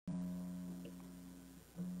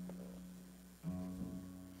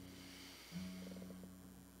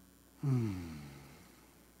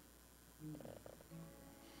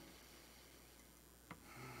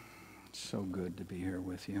so good to be here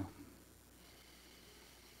with you.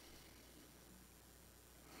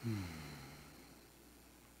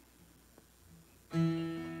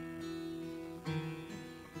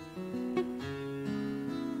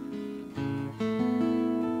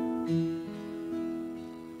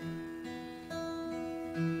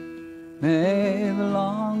 May the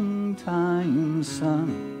long time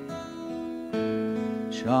sun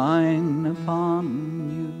shine upon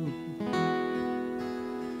you.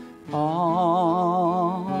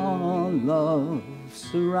 All love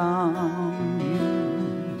surround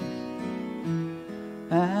you,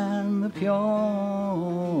 and the pure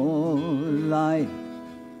light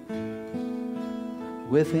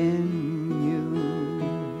within you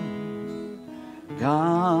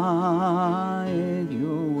guide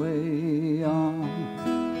your way on,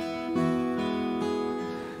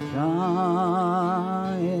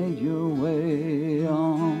 guide your way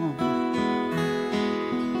on.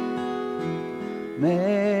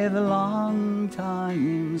 May the long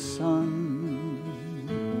time sun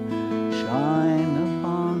shine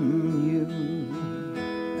upon you.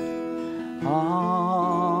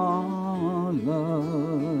 All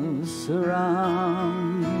love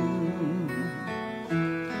surround you,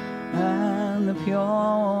 and the pure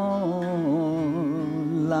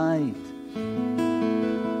light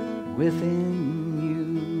within you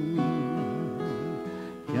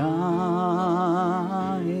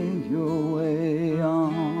guide your way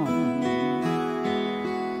on,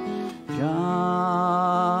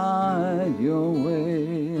 guide your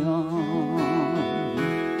way on,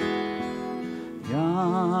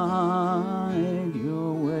 guide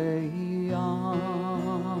your way on.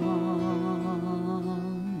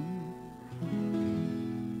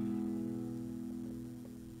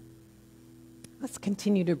 Let's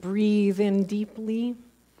continue to breathe in deeply,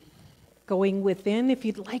 going within. If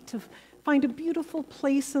you'd like to find a beautiful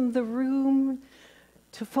place in the room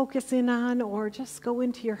to focus in on, or just go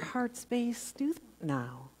into your heart space, do that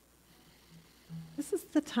now. This is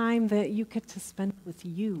the time that you get to spend with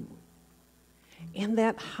you and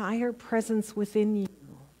that higher presence within you.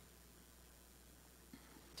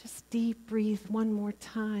 Just deep breathe one more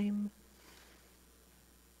time.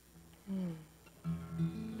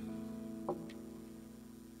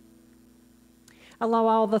 Allow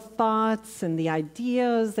all the thoughts and the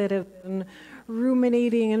ideas that have been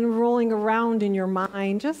ruminating and rolling around in your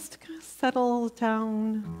mind just kind of settle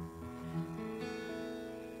down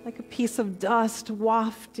like a piece of dust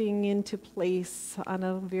wafting into place on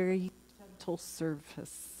a very gentle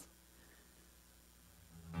surface.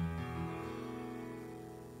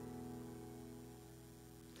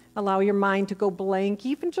 Allow your mind to go blank,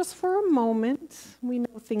 even just for a moment. We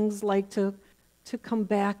know things like to come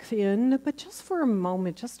back in, but just for a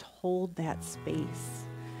moment, just hold that space.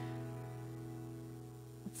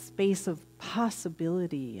 That space of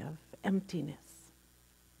possibility, of emptiness.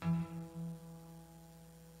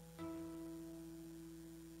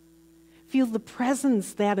 Feel the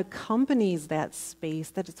presence that accompanies that space,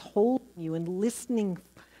 that it's holding you and listening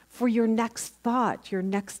for your next thought, your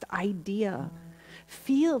next idea.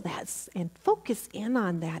 Feel that and focus in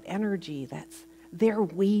on that energy that's there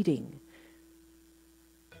waiting.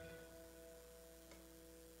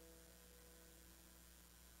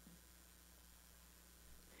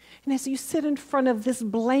 And as you sit in front of this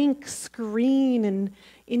blank screen and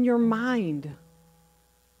in your mind,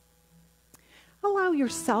 allow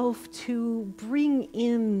yourself to bring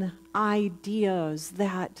in ideas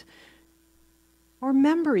that, or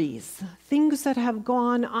memories, things that have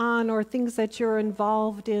gone on or things that you're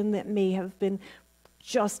involved in that may have been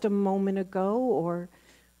just a moment ago or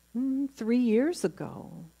 3 years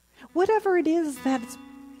ago. Whatever it is that's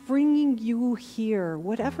bringing you here,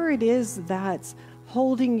 whatever it is that's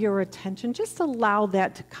holding your attention, just allow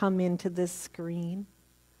that to come into this screen.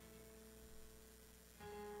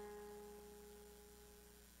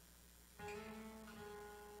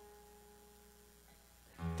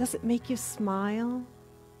 Does it make you smile?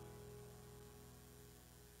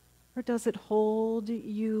 Or does it hold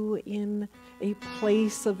you in a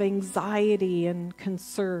place of anxiety and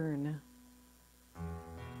concern?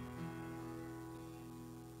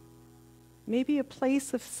 Maybe a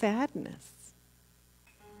place of sadness.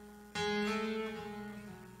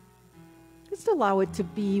 Just allow it to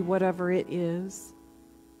be whatever it is.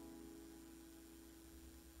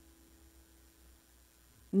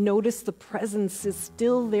 Notice the presence is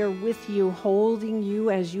still there with you, holding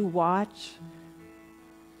you as you watch.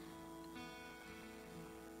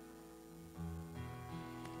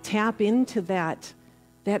 Tap into that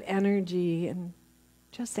energy and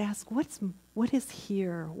just ask, what is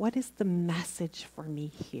here? What is the message for me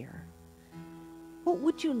here? What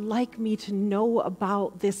would you like me to know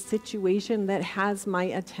about this situation that has my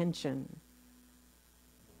attention?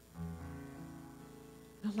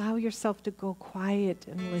 Allow yourself to go quiet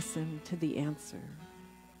and listen to the answer.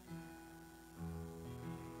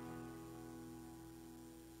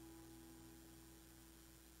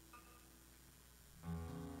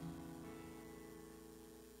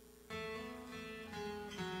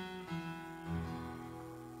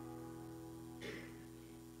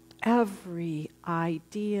 Every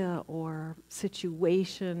idea or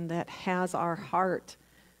situation that has our heart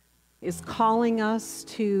is calling us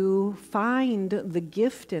to find the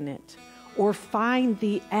gift in it or find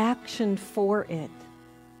the action for it.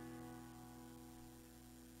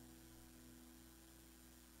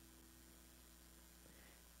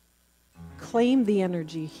 Claim the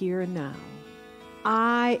energy here and now.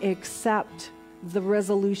 I accept the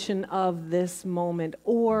resolution of this moment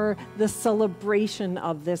or the celebration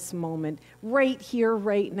of this moment right here,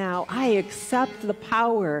 right now. I accept the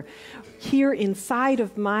power here inside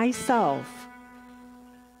of myself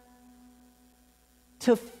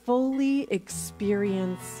to fully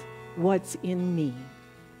experience what's in me.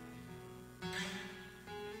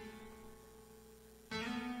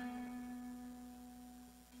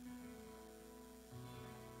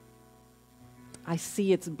 I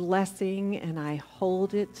see its blessing and I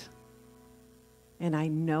hold it and I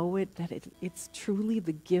know it, that it's truly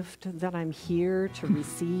the gift that I'm here to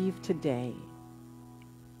receive today.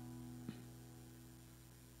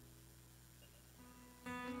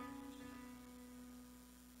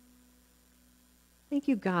 Thank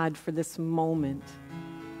you, God, for this moment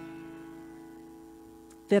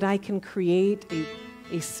that I can create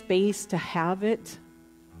a space to have it,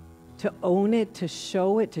 to own it, to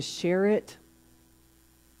show it, to share it,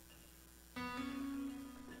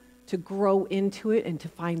 to grow into it and to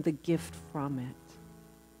find the gift from it.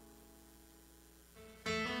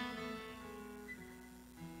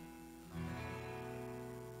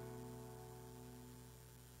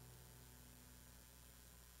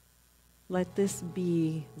 Let this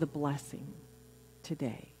be the blessing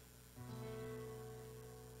today.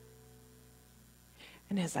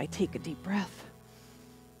 And as I take a deep breath,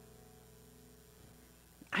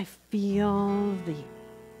 I feel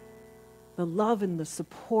the love and the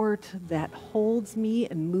support that holds me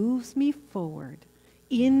and moves me forward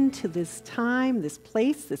into this time, this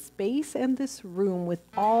place, this space, and this room with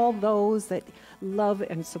all those that love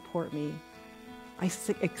and support me. I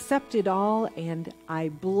accept it all and I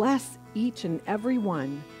bless each and every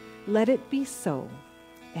one. Let it be so,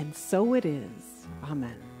 and so it is.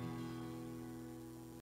 Amen.